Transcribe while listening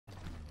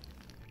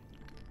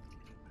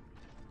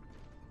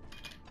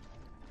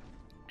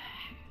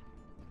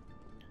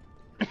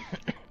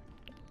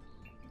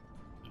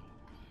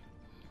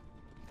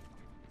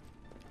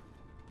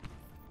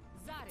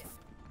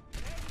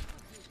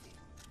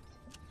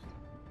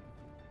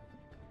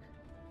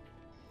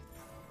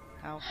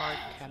How hard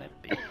can it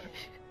be?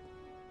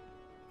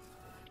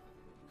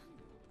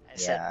 I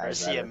sent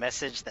Mercy a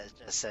message that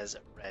just says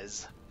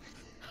Rez.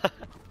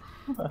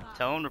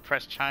 Tell him to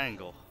press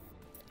triangle.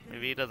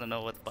 Maybe he doesn't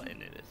know what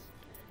button it is.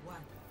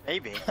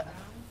 Maybe. Maybe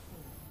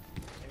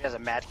he has a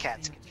Mad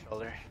Catz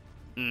controller.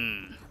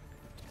 Hmm.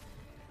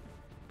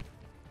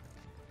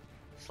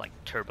 It's like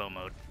turbo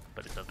mode,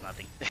 but it does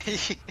nothing.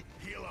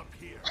 Heal up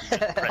here.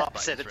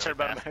 Opposite of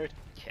turbo mode.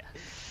 Yeah.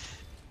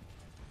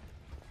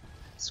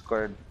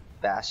 Scored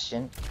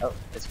Bastion. Oh,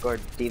 it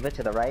scored Diva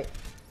to the right.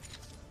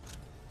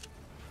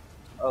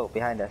 Oh,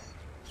 behind us.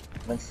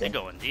 They're Winston.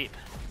 going deep.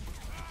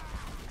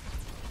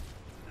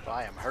 Oh,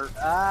 I am hurt.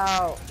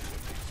 Ow!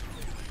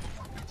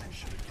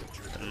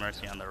 And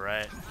Mercy on the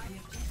right.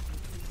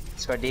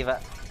 Scored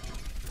Diva.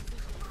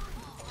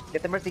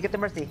 Get the Mercy, get the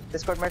Mercy. They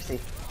scored Mercy.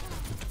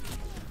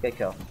 Good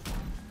kill.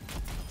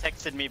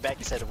 Texted me back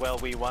and said, well,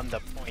 we won the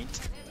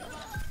point.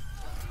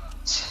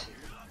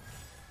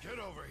 Get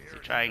over Is here. he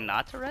trying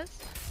not to res?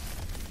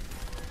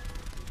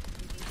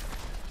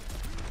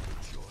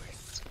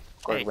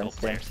 Scored Hey, go Winston.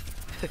 players.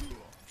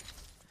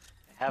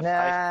 I have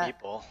Nah. 5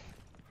 people.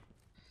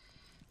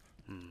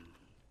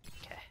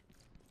 Okay.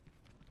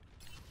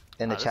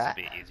 In the This chat?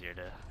 would be easier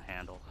to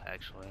handle,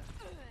 actually.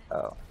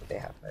 Oh, they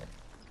have it.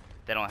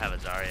 They don't have a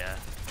Zarya.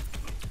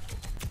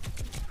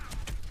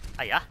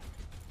 Ah, yeah.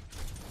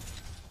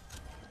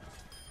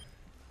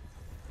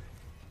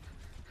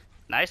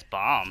 Nice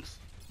bombs.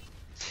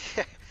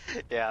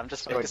 Yeah, I'm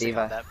just Or focusing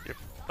Diva. on that. You're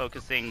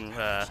focusing,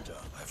 I've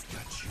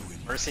got you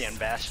in Mercy and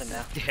Bastion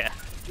now. yeah.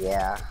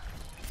 Yeah.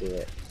 Do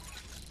it.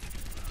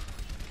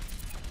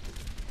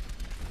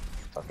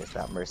 Focus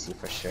that Mercy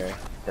for sure.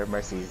 Their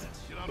Mercy's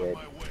Get out good. of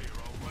my way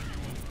or I'll run you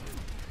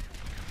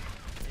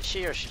over. Is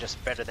she or is she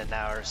just better than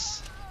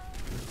ours?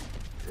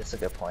 That's a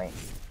good point.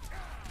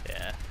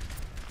 Yeah.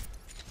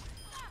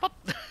 What?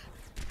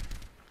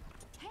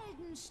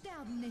 Helden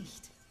sterben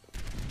nicht.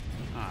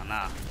 Oh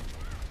no.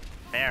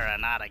 Farah,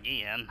 not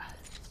again.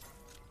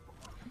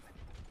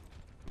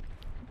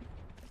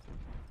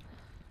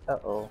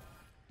 Uh-oh.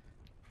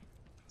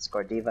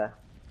 Score Diva.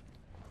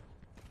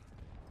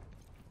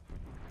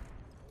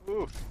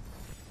 Ooh.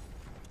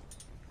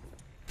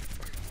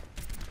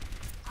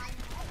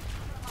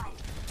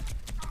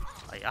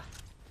 Oh yeah.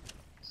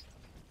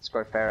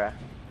 Score Farah.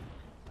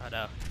 Oh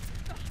no.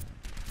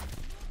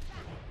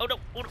 Oh no,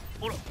 oh no,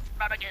 oh no,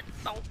 not again,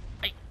 no,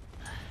 hey.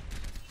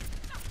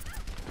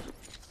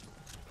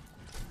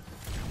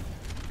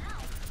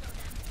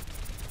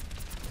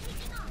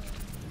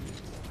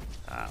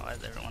 Why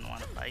does everyone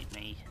want to fight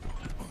me?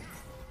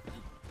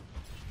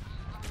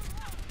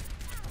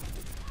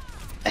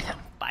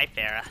 Bye,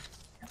 Farah.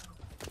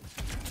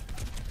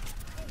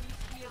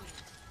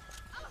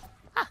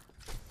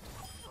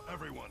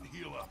 Everyone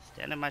heal up.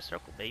 Stand in my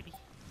circle, baby.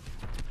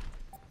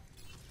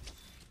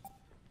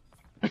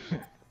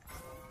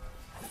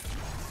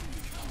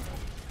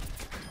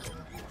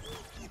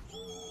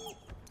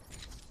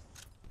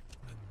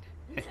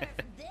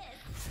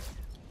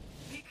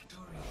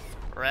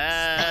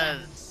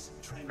 Rez!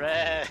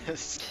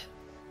 Rez!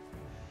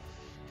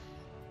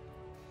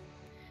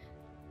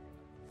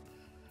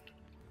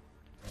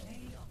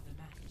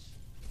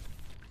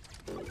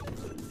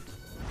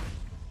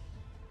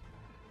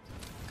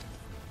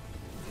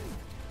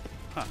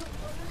 Huh.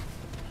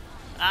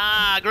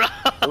 Ah, gross!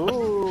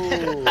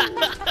 Ooh.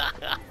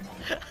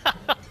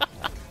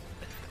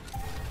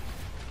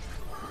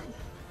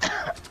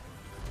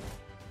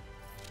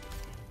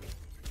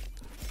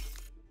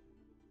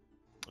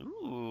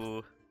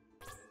 Ooh.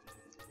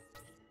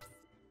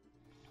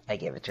 I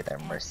gave it to their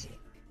Mercy.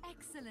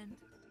 Excellent.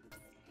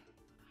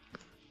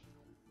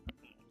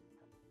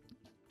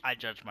 I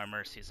judge my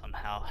mercies on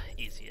how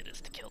easy it is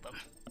to kill them.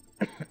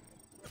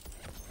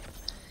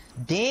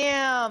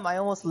 Damn! I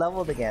almost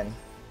leveled again.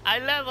 I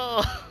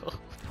level!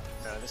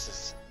 No, this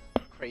is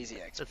crazy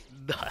XP. That's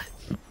nuts.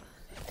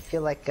 I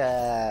feel like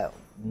a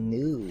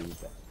noob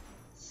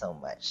so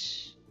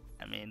much.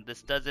 I mean,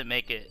 this doesn't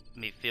make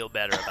me feel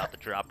better about the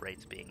drop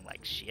rates being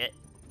like shit,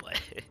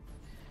 but...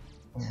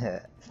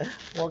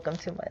 Welcome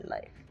to my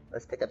life.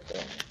 Let's take a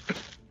thing.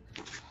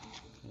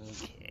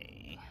 Okay.